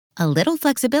A little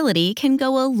flexibility can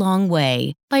go a long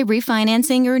way. By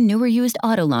refinancing your newer used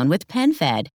auto loan with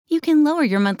PenFed, you can lower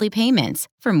your monthly payments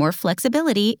for more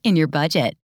flexibility in your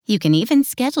budget. You can even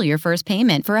schedule your first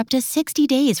payment for up to 60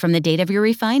 days from the date of your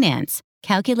refinance.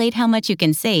 Calculate how much you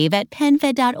can save at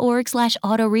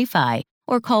penfed.org/autorefi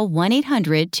or call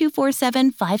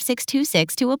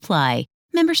 1-800-247-5626 to apply.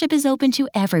 Membership is open to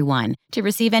everyone. To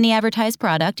receive any advertised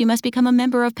product, you must become a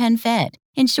member of PenFed,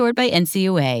 insured by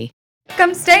NCUA.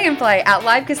 Come stay and play at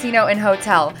Live Casino and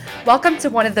Hotel. Welcome to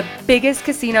one of the biggest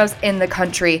casinos in the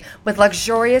country with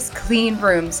luxurious, clean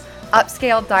rooms,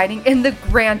 upscale dining, and the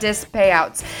grandest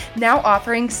payouts. Now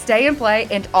offering stay and play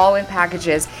and all-in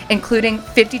packages, including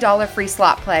 $50 free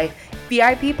slot play,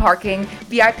 VIP parking,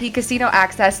 VIP casino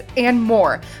access, and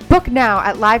more. Book now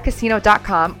at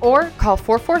livecasino.com or call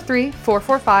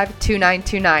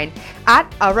 443-445-2929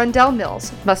 at Arundel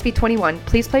Mills. Must be 21.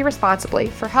 Please play responsibly.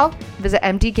 For help, visit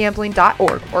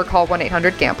mdgambling.org or call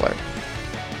 1-800-GAMBLER.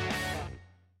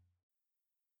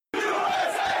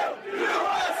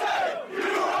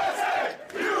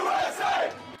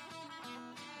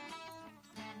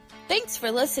 Thanks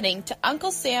for listening to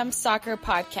Uncle Sam's Soccer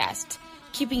Podcast,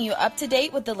 keeping you up to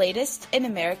date with the latest in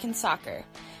American soccer.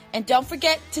 And don't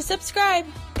forget to subscribe.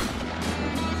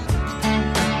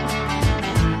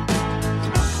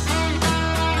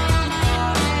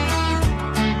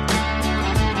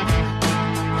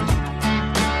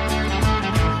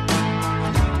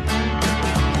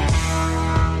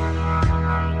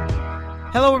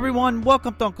 Hello everyone,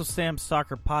 welcome to Uncle Sam's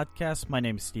Soccer Podcast. My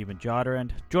name is Steven Jotter,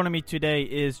 and joining me today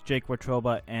is Jake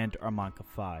Watroba and Arman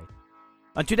Kafai.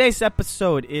 On today's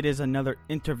episode, it is another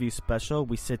interview special.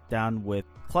 We sit down with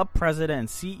club president and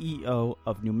CEO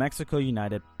of New Mexico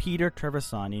United, Peter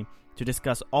Trevisani, to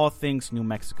discuss all things New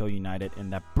Mexico United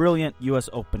in that brilliant U.S.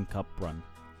 Open Cup run.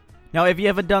 Now, if you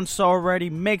haven't done so already,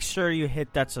 make sure you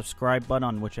hit that subscribe button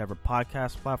on whichever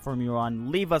podcast platform you're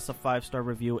on, leave us a 5-star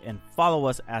review, and follow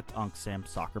us at Uncle Sam's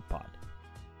Soccer Pod.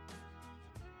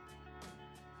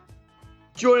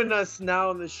 Joining us now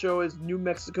on the show is New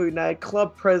Mexico United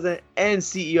club president and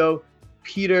CEO,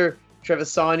 Peter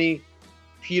Trevisani.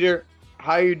 Peter,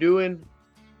 how are you doing?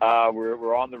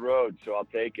 We're on the road, so I'll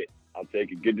take it.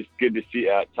 Good to see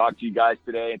talk to you guys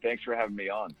today, and thanks for having me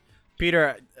on.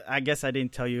 Peter, I guess I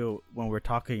didn't tell you when we were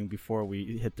talking before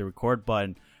we hit the record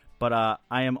button, but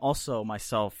I am also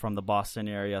myself from the Boston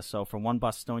area, so from one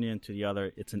Bostonian to the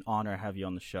other, it's an honor to have you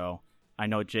on the show. I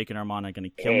know Jake and Armand are going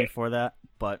to kill me for that,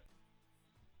 but...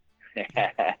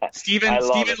 Steven I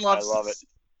love it.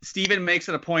 Steven makes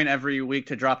it a point every week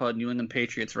to drop a New England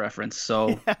Patriots reference,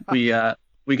 so we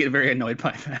get very annoyed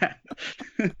by that.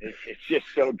 It's just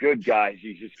so good, guys.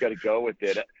 You just got to go with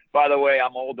it. By the way,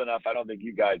 I'm old enough. I don't think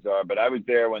you guys are, but I was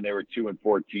there when they were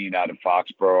 2-14 out of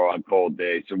Foxborough on cold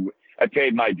days. So I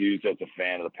paid my dues as a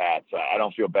fan of the Pats. I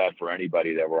don't feel bad for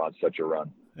anybody that were on such a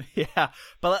run. Yeah,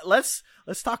 but let's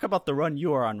talk about the run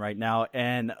you are on right now,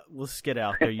 and let's get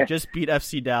out there. You just beat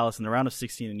FC Dallas in the round of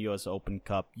 16 in the U.S. Open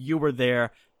Cup. You were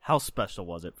there. How special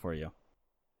was it for you?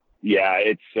 Yeah,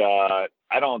 it's. I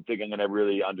don't think I'm going to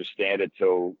really understand it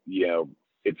till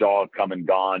it's all come and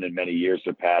gone, and many years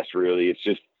have passed. Really,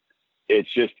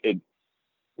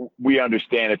 we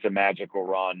understand it's a magical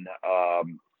run.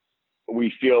 We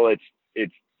feel it's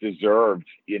deserved,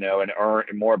 and earned.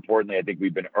 And more importantly, I think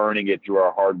we've been earning it through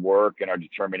our hard work and our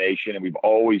determination. And we've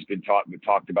always been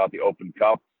talked about the Open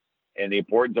Cup and the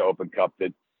importance of Open Cup,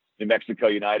 that New Mexico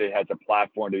United has a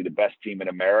platform to be the best team in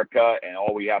America, and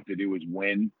all we have to do is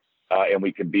win, and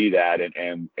we can be that.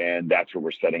 And that's what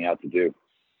we're setting out to do.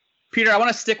 Peter, I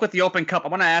want to stick with the Open Cup. I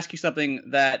want to ask you something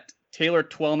that Taylor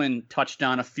Twellman touched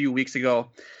on a few weeks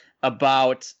ago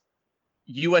about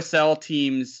USL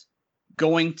teams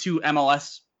going to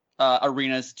MLS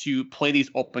arenas to play these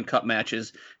Open Cup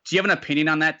matches. Do you have an opinion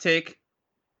on that take?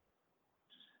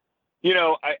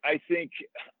 I think,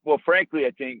 well, frankly,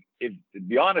 I think if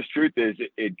the honest truth is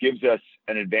it gives us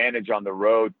an advantage on the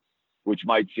road, which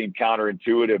might seem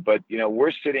counterintuitive, but,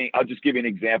 we're sitting, I'll just give you an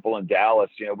example in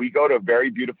Dallas. We go to a very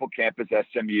beautiful campus,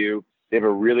 SMU. They have a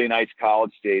really nice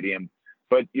college stadium.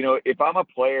 But, if I'm a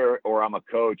player or I'm a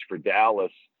coach for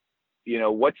Dallas,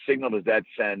 what signal does that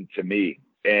send to me?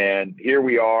 And here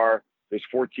we are. There's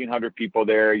 1,400 people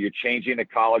there. You're changing the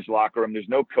college locker room. There's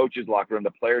no coaches locker room.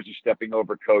 The players are stepping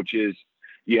over coaches.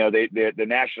 The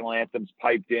national anthem's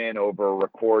piped in over a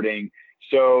recording.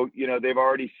 So, they've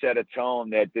already set a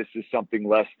tone that this is something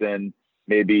less than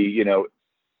maybe,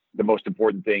 the most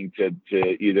important thing to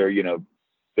either, to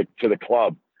the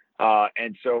club.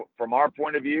 And so from our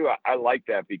point of view, I like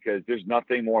that, because there's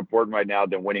nothing more important right now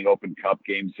than winning Open Cup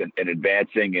games and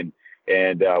advancing.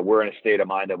 And we're in a state of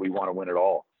mind that we want to win it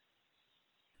all.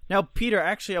 Now, Peter,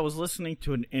 actually, I was listening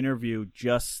to an interview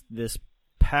just this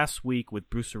past week with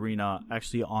Bruce Arena,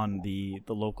 actually on the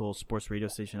local sports radio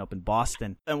station up in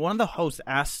Boston. And one of the hosts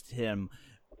asked him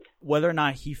whether or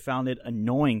not he found it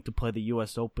annoying to play the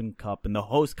U.S. Open Cup. And the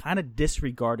host kind of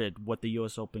disregarded what the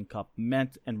U.S. Open Cup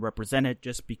meant and represented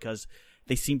just because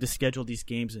they seem to schedule these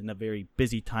games in a very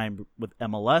busy time with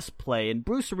MLS play. And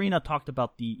Bruce Arena talked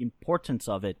about the importance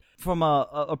of it from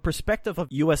a perspective of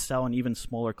USL and even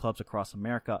smaller clubs across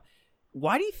America.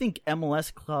 Why do you think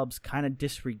MLS clubs kind of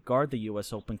disregard the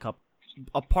U.S. Open Cup?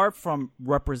 Apart from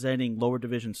representing lower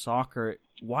division soccer,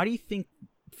 why do you think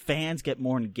fans get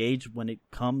more engaged when it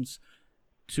comes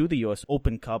to the U.S.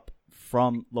 Open Cup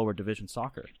from lower division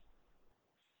soccer?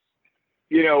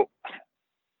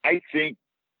 I think,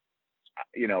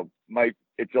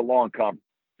 it's a long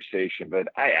conversation, but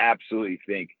I absolutely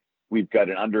think we've got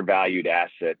an undervalued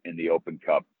asset in the Open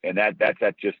Cup, and that's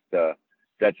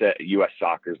at U.S.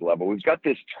 soccer's level. We've got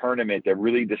this tournament that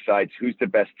really decides who's the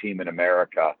best team in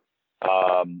America.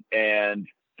 And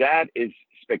that is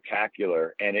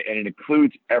spectacular. And it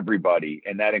includes everybody.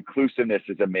 And that inclusiveness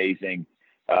is amazing.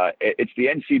 It's the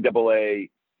NCAA,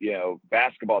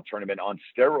 basketball tournament on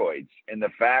steroids. And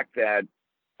the fact that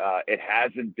it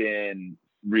hasn't been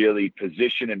really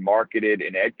positioned and marketed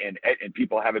and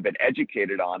people haven't been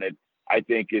educated on it, I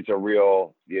think is a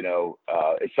real,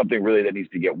 it's something really that needs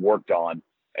to get worked on.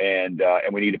 And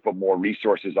we need to put more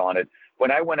resources on it. When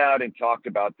I went out and talked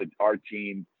about our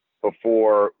team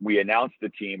before we announced the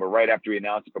team, or right after we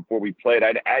announced it, before we played,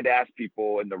 I'd ask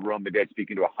people in the room, maybe I'd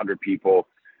speaking to 100 people,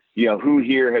 who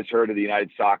here has heard of the United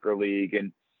Soccer League?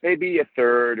 And maybe a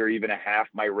third or even a half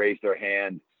might raise their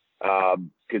hand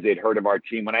because they'd heard of our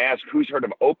team. When I asked who's heard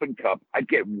of Open Cup, I'd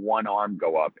get one arm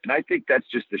go up. And I think that's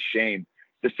just a shame.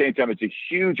 At the same time, it's a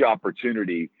huge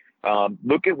opportunity.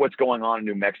 Look at what's going on in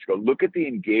New Mexico. Look at the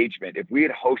engagement. If we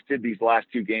had hosted these last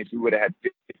two games, we would have had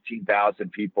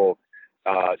 15,000 people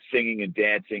singing and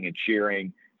dancing and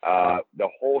cheering. The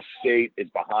whole state is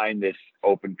behind this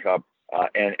Open Cup.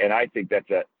 And I think that's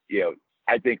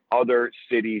I think other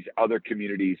cities, other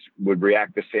communities would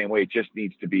react the same way. It just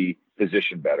needs to be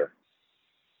positioned better.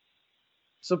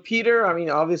 So, Peter,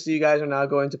 obviously you guys are now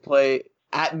going to play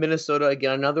at Minnesota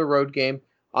again, another road game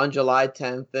on July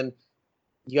 10th. And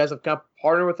you guys have kind of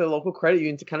partnered with a local credit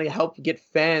union to kind of help get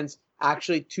fans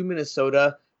actually to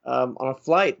Minnesota on a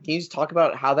flight. Can you just talk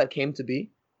about how that came to be?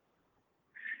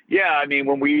 Yeah,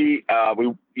 when we I've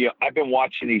been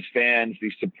watching these fans,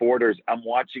 these supporters. I'm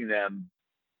watching them.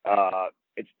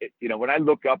 When I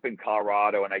look up in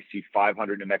Colorado and I see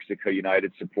 500 New Mexico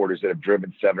United supporters that have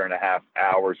driven 7.5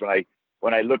 hours,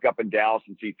 when I look up in Dallas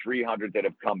and see 300 that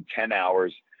have come 10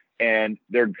 hours, and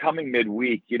they're coming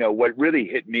midweek, what really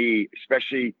hit me,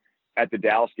 especially at the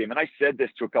Dallas game, and I said this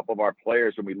to a couple of our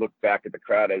players when we looked back at the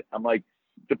crowd, I'm like,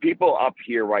 the people up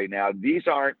here right now, these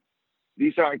aren't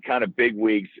kind of big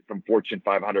wigs from Fortune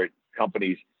 500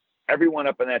 companies. Everyone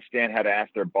up in that stand had to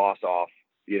ask their boss off,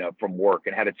 from work,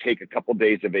 and had to take a couple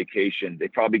days of vacation. They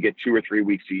probably get 2 or 3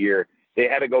 weeks a year. They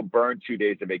had to go burn 2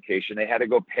 days of vacation. They had to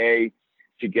go pay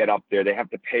to get up there. They have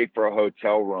to pay for a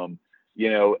hotel room.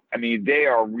 They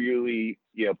are really,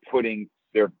 putting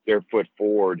their foot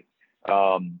forward,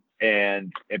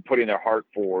 and putting their heart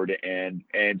forward. And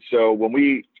so when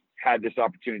we had this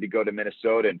opportunity to go to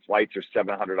Minnesota and flights are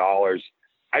 $700,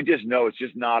 I just know it's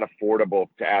just not affordable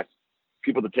to ask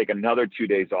people to take another 2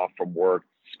 days off from work,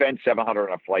 spend $700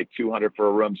 on a flight, $200 for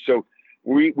a room. So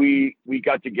we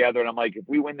got together, and I'm like, if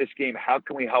we win this game, how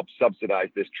can we help subsidize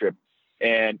this trip?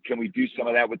 And can we do some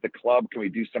of that with the club? Can we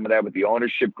do some of that with the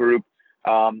ownership group?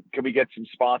 Can we get some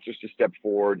sponsors to step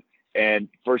forward? And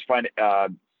first,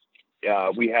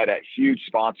 we had a huge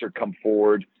sponsor come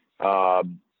forward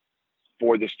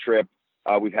for this trip.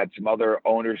 We've had some other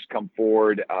owners come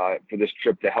forward for this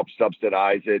trip to help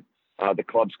subsidize it. The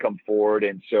clubs come forward.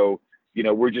 And so,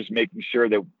 we're just making sure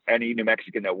that any New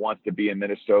Mexican that wants to be in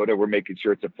Minnesota, we're making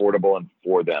sure it's affordable and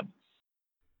for them.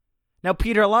 Now,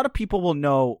 Peter, a lot of people will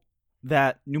know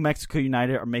that New Mexico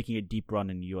United are making a deep run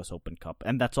in the U.S. Open Cup,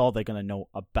 and that's all they're going to know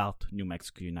about New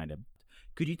Mexico United.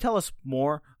 Could you tell us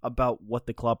more about what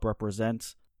the club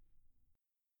represents?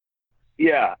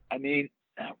 Yeah,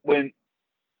 when,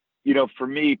 for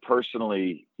me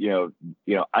personally,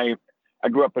 I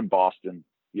grew up in Boston.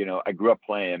 I grew up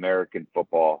playing American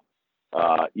football.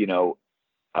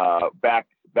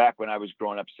 Back when I was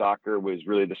growing up, soccer was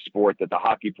really the sport that the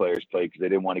hockey players played because they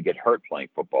didn't want to get hurt playing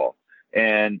football.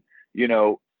 And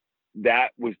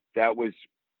that was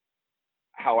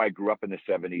how I grew up in the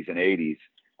 70s and 80s.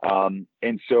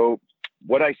 And so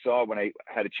what I saw when I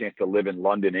had a chance to live in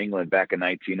London, England back in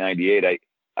 1998,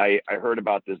 I heard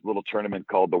about this little tournament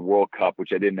called the World Cup,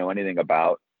 which I didn't know anything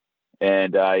about.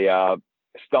 And I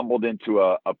stumbled into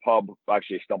a pub.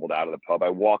 Actually, I stumbled out of the pub. I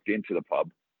walked into the pub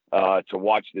to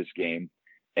watch this game.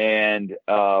 And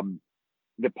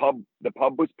the pub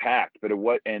was packed, but it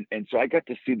was, and so I got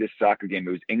to see this soccer game.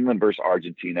 It was England versus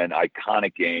Argentina, an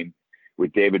iconic game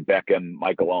with David Beckham,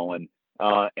 Michael Owen.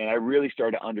 And I really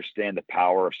started to understand the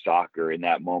power of soccer in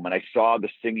that moment. I saw the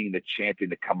singing, the chanting,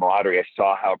 the camaraderie. I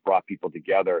saw how it brought people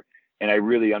together. And I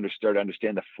really started to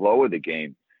understand the flow of the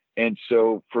game. And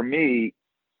so for me,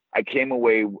 I came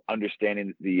away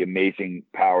understanding the amazing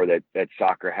power that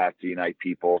soccer has to unite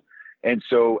people. And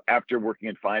so after working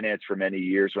in finance for many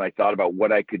years, when I thought about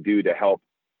what I could do to help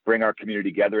bring our community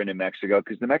together in New Mexico,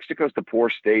 because New Mexico is the poor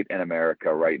state in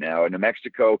America right now. And New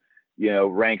Mexico,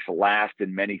 ranks last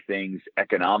in many things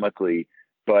economically,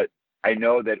 but I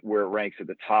know that where it ranks at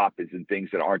the top is in things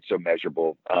that aren't so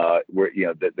measurable, where,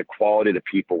 the quality of the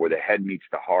people, where the head meets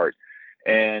the heart.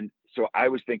 And so I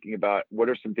was thinking about what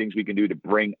are some things we can do to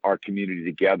bring our community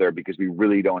together, because we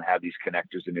really don't have these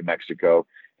connectors in New Mexico,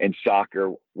 and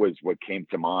soccer was what came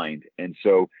to mind. And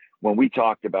so when we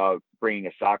talked about bringing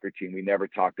a soccer team, we never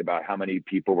talked about how many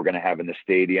people we're going to have in the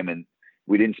stadium. And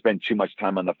we didn't spend too much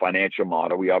time on the financial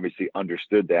model. We obviously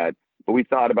understood that, but we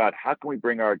thought about how can we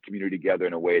bring our community together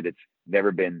in a way that's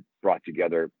never been brought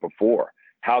together before?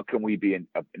 How can we be an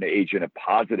agent of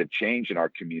positive change in our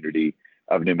community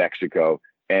of New Mexico?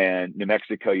 And New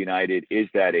Mexico United is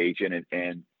that agent,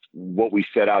 and what we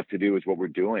set out to do is what we're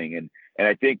doing. And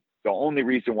I think the only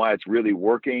reason why it's really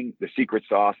working, the secret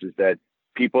sauce, is that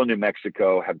people in New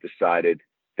Mexico have decided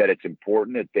that it's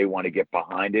important, that they want to get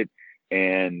behind it.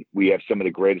 And we have some of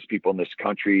the greatest people in this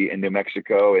country in New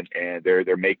Mexico, and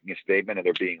they're making a statement and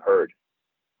they're being heard.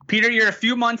 Peter, you're a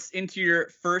few months into your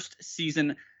first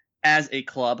season as a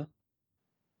club.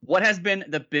 What has been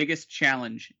the biggest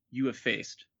challenge you have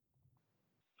faced?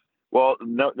 Well,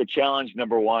 the challenge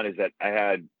number one is that I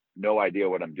had no idea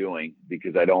what I'm doing,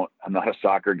 because I'm not a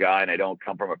soccer guy, and I don't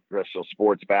come from a professional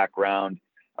sports background.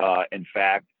 In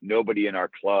fact, nobody in our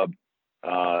club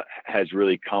has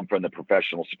really come from the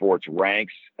professional sports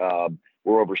ranks.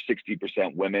 We're over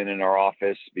 60% women in our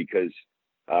office,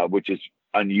 which is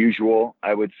unusual,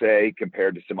 I would say,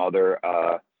 compared to some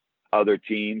other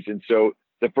teams. And so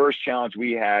the first challenge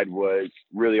we had was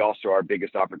really also our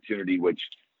biggest opportunity, which,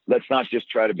 let's not just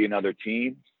try to be another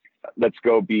team. Let's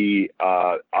go be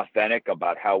authentic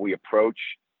about how we approach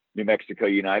New Mexico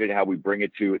United, how we bring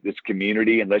it to this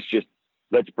community, and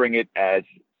let's bring it as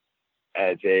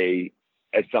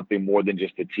something more than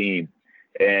just a team.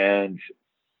 And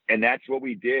that's what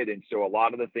we did. And so a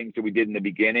lot of the things that we did in the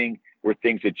beginning were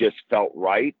things that just felt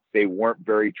right. They weren't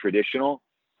very traditional.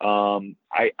 I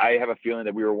have a feeling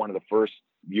that we were one of the first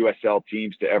USL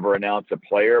teams to ever announce a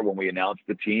player when we announced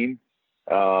the team.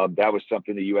 That was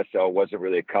something the USL wasn't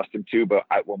really accustomed to. But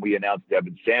when we announced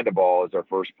Devin Sandoval as our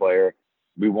first player,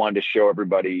 we wanted to show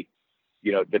everybody,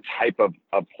 the type of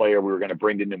player we were going to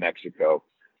bring to New Mexico.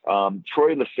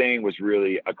 Troy Lesesne was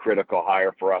really a critical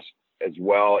hire for us as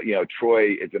well.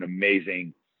 Troy is an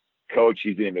amazing coach.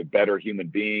 He's an even better human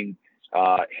being.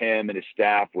 Him and his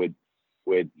staff with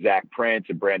Zach Prince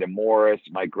and Brandon Morris,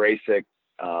 Mike Graysick,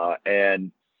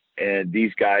 and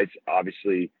these guys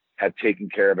obviously have taken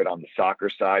care of it on the soccer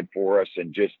side for us.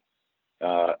 And just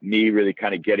me really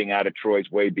kind of getting out of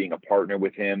Troy's way, being a partner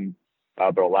with him,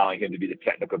 but allowing him to be the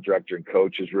technical director and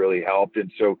coach has really helped.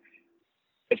 And so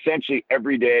essentially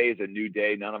every day is a new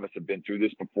day. None of us have been through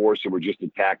this before, so we're just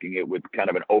attacking it with kind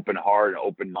of an open heart and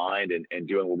open mind, and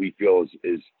doing what we feel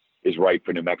is right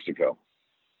for New Mexico.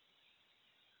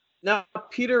 Now,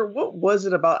 Peter, what was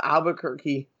it about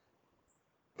Albuquerque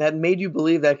that made you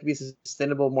believe that could be a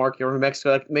sustainable market, or New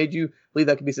Mexico that made you believe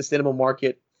that could be a sustainable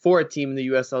market for a team in the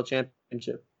USL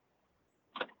Championship?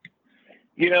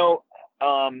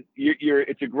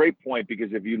 It's a great point,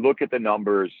 because if you look at the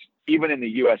numbers, even in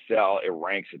the USL, it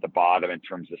ranks at the bottom in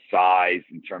terms of size,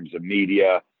 in terms of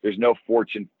media. There's no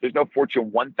Fortune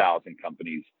 1000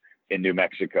 companies in New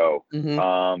Mexico.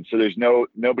 Mm-hmm. So there's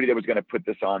nobody that was going to put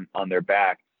this on their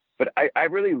back. But I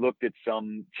really looked at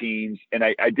some teams, and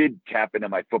I did tap into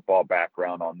my football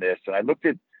background on this. And I looked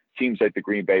at teams like the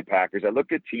Green Bay Packers. I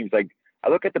look at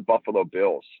the Buffalo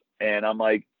Bills, and I'm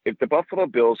like, if the Buffalo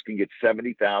Bills can get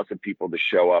 70,000 people to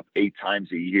show up 8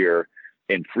 times a year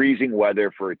in freezing weather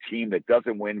for a team that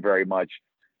doesn't win very much,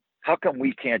 how come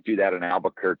we can't do that in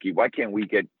Albuquerque? Why can't we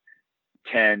get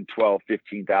 10, 12,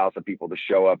 15,000 people to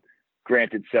show up,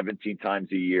 granted 17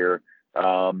 times a year,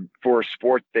 for a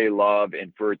sport they love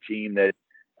and for a team that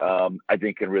I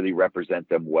think can really represent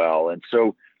them well? And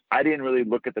so I didn't really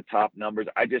look at the top numbers.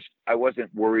 I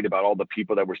wasn't worried about all the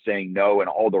people that were saying no and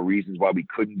all the reasons why we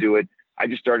couldn't do it. I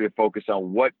just started to focus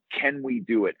on what can we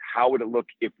do it? How would it look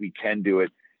if we can do it?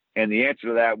 And the answer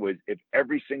to that was if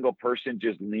every single person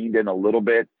just leaned in a little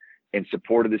bit and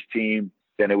supported this team,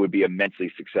 then it would be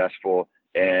immensely successful.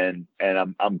 And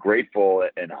I'm grateful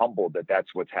and humbled that that's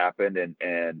what's happened,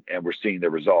 and we're seeing the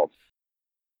results.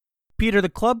 Peter, the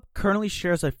club currently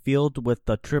shares a field with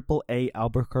the AAA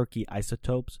Albuquerque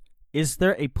Isotopes. Is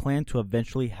there a plan to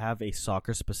eventually have a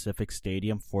soccer-specific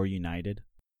stadium for United?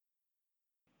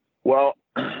 Well,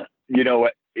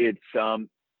 it's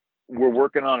we're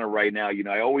working on it right now.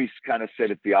 I always kind of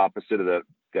said it's the opposite of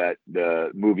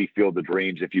the movie Field of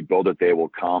Dreams. If you build it, they will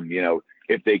come.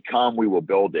 If they come, we will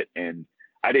build it. And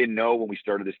I didn't know when we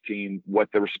started this team what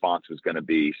the response was going to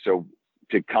be. So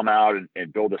to come out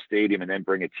and build a stadium and then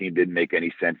bring a team didn't make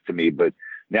any sense to me. But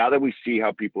now that we see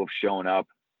how people have shown up,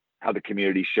 how the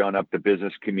community's shown up, the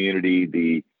business community,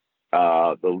 the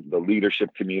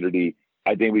leadership community,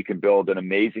 I think we can build an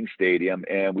amazing stadium.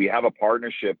 And we have a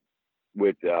partnership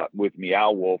with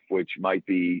Meow Wolf, which might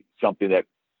be something that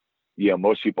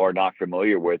most people are not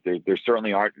familiar with. There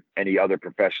certainly aren't any other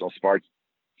professional sports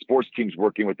teams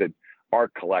working with the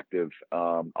Art Collective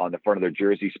on the front of their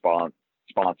jersey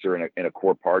sponsor in a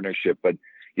core partnership. But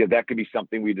that could be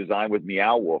something we design with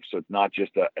Meow Wolf. So it's not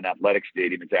just an athletic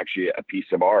stadium; it's actually a piece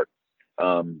of art.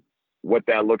 What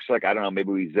that looks like, I don't know.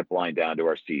 Maybe we zip line down to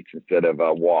our seats instead of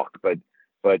walk. But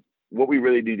what we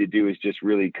really need to do is just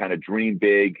really kind of dream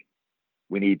big.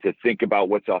 We need to think about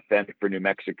what's authentic for New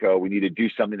Mexico. We need to do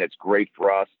something that's great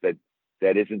for us that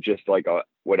isn't just like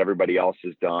what everybody else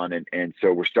has done. And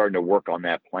so we're starting to work on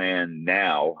that plan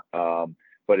now.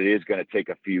 But it is going to take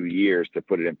a few years to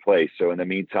put it in place. So in the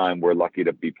meantime, we're lucky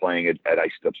to be playing at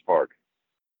Isotopes Park.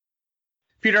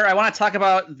 Peter, I want to talk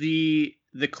about the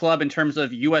club in terms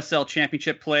of USL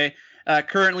Championship play.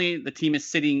 Currently, the team is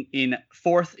sitting in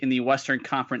 4th in the Western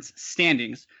Conference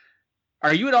standings.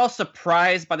 Are you at all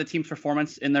surprised by the team's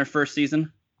performance in their first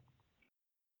season?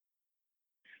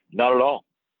 Not at all.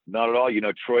 Not at all.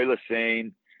 Troy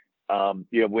Lesesne,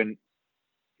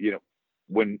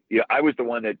 when I was the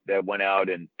one that went out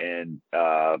and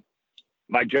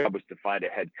my job was to find a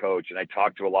head coach, and I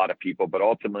talked to a lot of people, but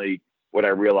ultimately what I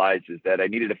realized is that I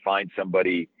needed to find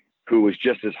somebody who was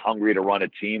just as hungry to run a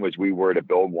team as we were to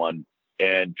build one.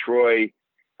 And Troy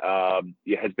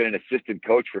has been an assistant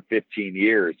coach for 15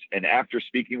 years. And after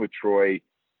speaking with Troy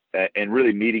and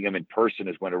really meeting him in person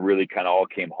is when it really kind of all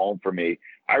came home for me.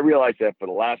 I realized that for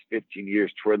the last 15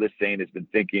 years, Troy Lesesne has been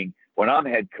thinking, when I'm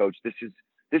head coach, this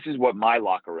is what my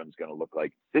locker room is going to look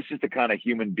like. This is the kind of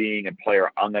human being and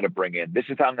player I'm going to bring in. This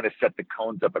is how I'm going to set the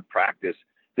cones up at practice.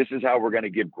 This is how we're going to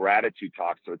give gratitude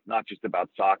talks. So it's not just about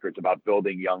soccer. It's about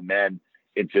building young men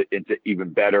into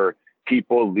even better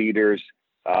people, leaders,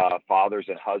 fathers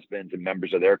and husbands and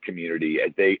members of their community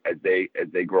as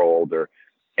they grow older.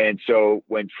 And so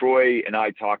when Troy and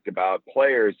I talked about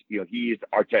players, he's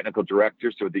our technical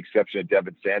director. So with the exception of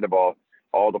Devin Sandoval,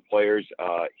 all the players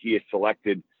he has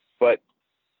selected. But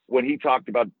when he talked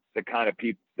about the kind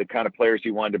of players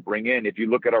he wanted to bring in, if you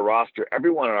look at our roster,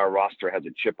 everyone on our roster has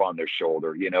a chip on their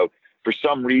shoulder. For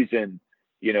some reason,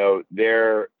 they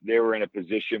were in a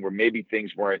position where maybe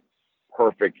things weren't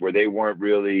perfect, where they weren't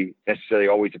really necessarily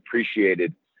always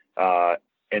appreciated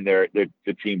in the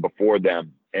team before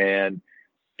them. And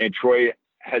Troy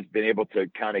has been able to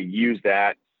kind of use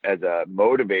that as a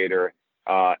motivator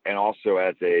and also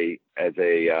as a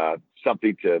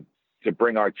something to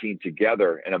bring our team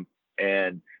together.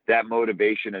 And that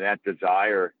motivation and that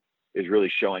desire is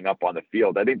really showing up on the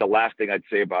field. I think the last thing I'd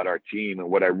say about our team and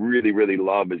what I really, really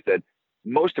love is that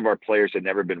most of our players had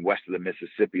never been west of the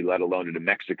Mississippi, let alone to New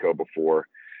Mexico before.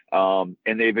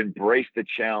 And they've embraced the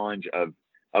challenge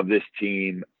of this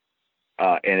team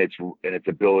and its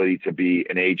ability to be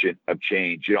an agent of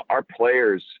change. Our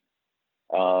players,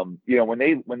 when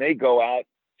they go out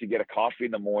to get a coffee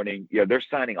in the morning, they're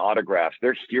signing autographs.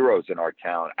 They're heroes in our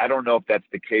town. I don't know if that's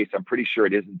the case. I'm pretty sure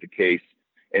it isn't the case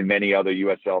in many other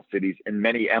USL cities and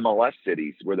many MLS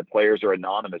cities where the players are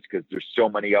anonymous because there's so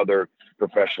many other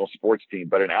professional sports teams.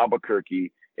 But in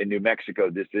Albuquerque, in New Mexico,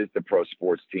 this is the pro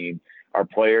sports team. Our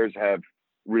players have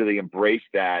really embraced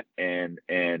that and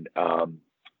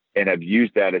have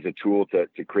used that as a tool to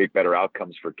create better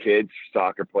outcomes for kids,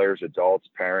 soccer players, adults,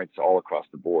 parents, all across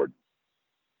the board.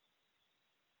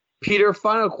 Peter,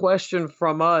 final question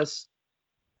from us.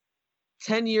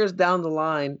 10 years down the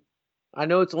line, I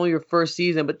know it's only your first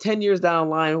season, but 10 years down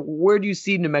the line, where do you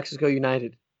see New Mexico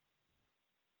United?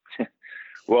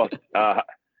 Well,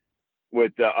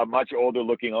 with a much older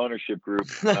looking ownership group,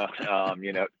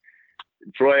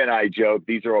 Troy and I joke,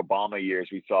 these are Obama years.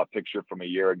 We saw a picture from a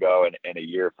year ago and a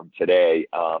year from today.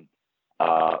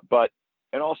 But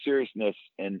in all seriousness,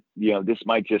 and this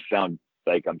might just sound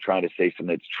like I'm trying to say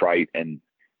something that's trite and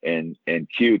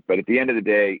cute, but at the end of the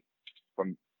day,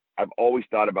 I've always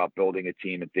thought about building a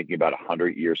team and thinking about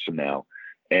 100 years from now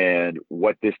and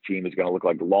what this team is going to look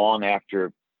like long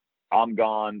after I'm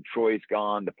gone, Troy's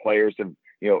gone, the players have,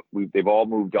 they've all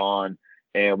moved on,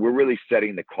 and we're really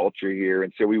setting the culture here.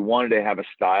 And so we wanted to have a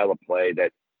style of play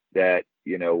that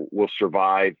will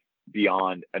survive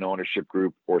beyond an ownership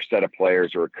group or set of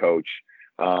players or a coach.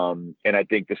 And I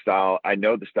think the style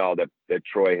that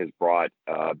Troy has brought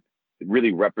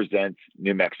really represents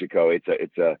New Mexico.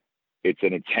 It's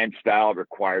an intense style. It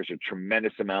requires a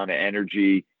tremendous amount of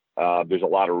energy. There's a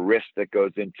lot of risk that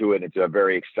goes into it. It's a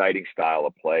very exciting style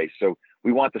of play. So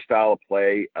we want the style of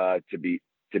play to be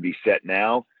set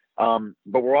now.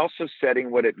 But we're also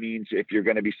setting what it means if you're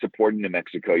going to be supporting New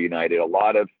Mexico United. A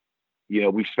lot of,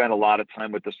 we've spent a lot of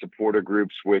time with the supporter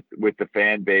groups, with the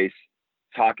fan base,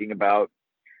 talking about,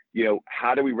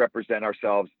 how do we represent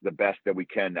ourselves the best that we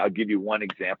can? I'll give you one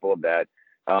example of that.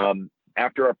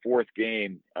 After our fourth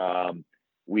game,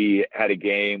 we had a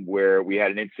game where we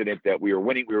had an incident that we were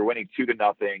winning. We were winning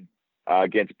 2-0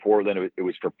 against Portland. It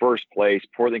was for first place.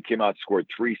 Portland came out, scored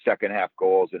 3 second-half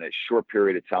goals in a short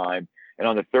period of time. And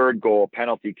on the third goal,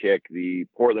 penalty kick, the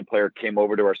Portland player came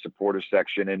over to our supporter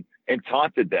section and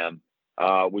taunted them,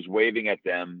 was waving at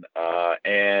them,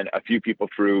 and a few people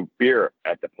threw beer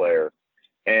at the player.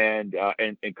 And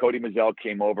Cody Mazzell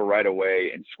came over right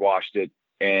away and squashed it.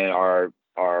 And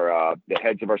the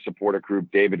heads of our supporter group,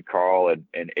 David, Carl,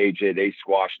 and AJ, they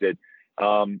squashed it.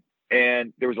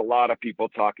 And there was a lot of people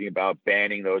talking about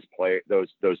banning those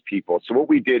people. So what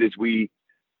we did is we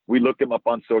looked them up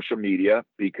on social media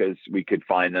because we could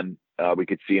find them. We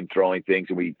could see them throwing things,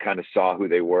 and we kind of saw who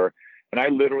they were. And I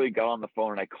literally got on the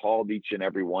phone and I called each and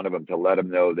every one of them to let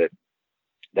them know that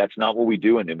that's not what we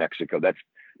do in New Mexico. The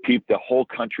whole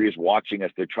country is watching us.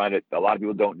 A lot of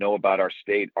people don't know about our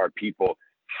state, our people.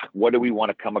 What do we want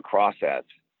to come across as?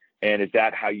 And is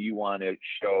that how you want to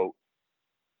show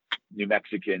New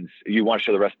Mexicans? You want to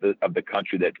show the rest of the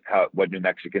country what New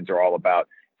Mexicans are all about?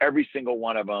 Every single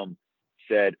one of them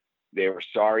said they were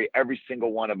sorry. Every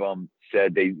single one of them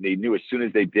said they knew as soon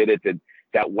as they did it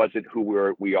that wasn't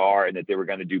who we are and that they were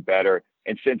going to do better.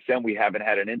 And since then, we haven't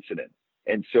had an incident.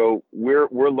 And so we're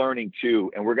learning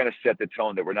too, and we're going to set the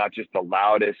tone that we're not just the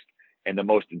loudest and the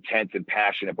most intense and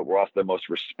passionate, but we're also the most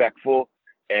respectful.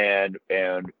 And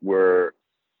we're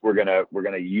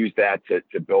gonna use that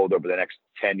to build over the next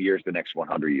 10 years, the next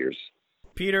 100 years.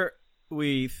 Peter,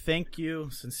 we thank you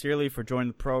sincerely for joining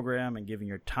the program and giving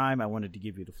your time. I wanted to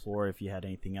give you the floor if you had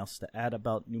anything else to add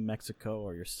about New Mexico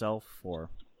or yourself or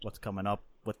what's coming up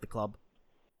with the club.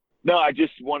 No, I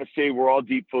just want to say we're all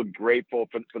deeply grateful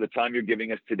for the time you're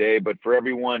giving us today, but for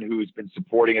everyone who's been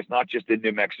supporting us, not just in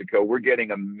New Mexico. We're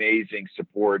getting amazing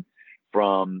support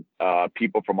from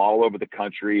people from all over the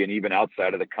country and even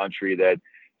outside of the country that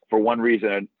for one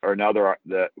reason or another,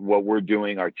 what we're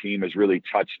doing, our team has really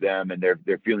touched them, and they're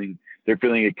feeling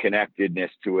a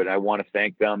connectedness to it. I want to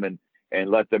thank them and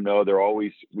let them know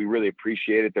we really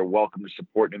appreciate it. They're welcome to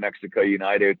support New Mexico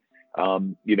United.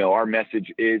 Our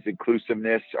message is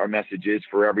inclusiveness. Our message is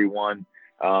for everyone.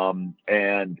 And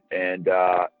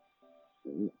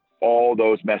all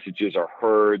those messages are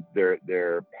heard.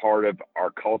 They're part of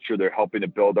our culture. They're helping to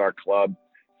build our club,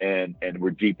 and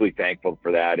we're deeply thankful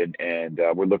for that. And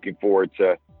we're looking forward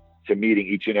to meeting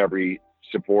each and every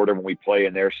supporter when we play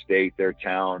in their state, their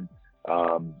town,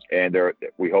 and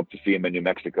we hope to see them in New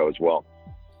Mexico as well.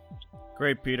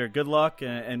 Great, Peter. Good luck,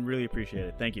 and really appreciate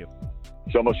it. Thank you.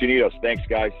 Somos Unidos. Thanks,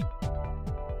 guys.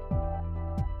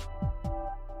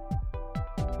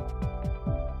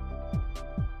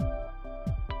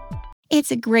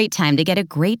 It's a great time to get a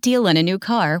great deal on a new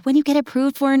car when you get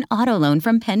approved for an auto loan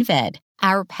from PenFed.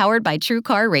 Our Powered by True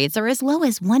car rates are as low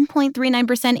as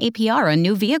 1.39% APR on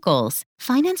new vehicles.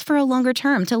 Finance for a longer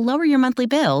term to lower your monthly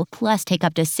bill, plus take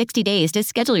up to 60 days to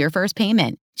schedule your first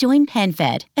payment. Join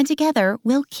PenFed, and together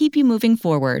we'll keep you moving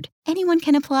forward. Anyone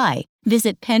can apply.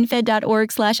 Visit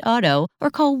PenFed.org/auto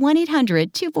or call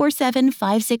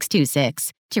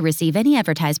 1-800-247-5626. To receive any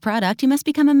advertised product, you must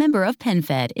become a member of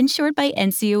PenFed, insured by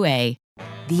NCUA.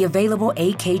 The available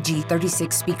AKG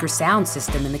 36 speaker sound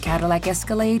system in the Cadillac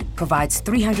Escalade provides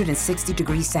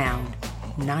 360-degree sound,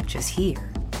 not just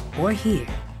here or here,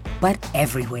 but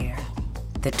everywhere.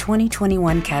 The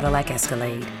 2021 Cadillac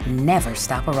Escalade. Never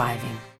stop arriving.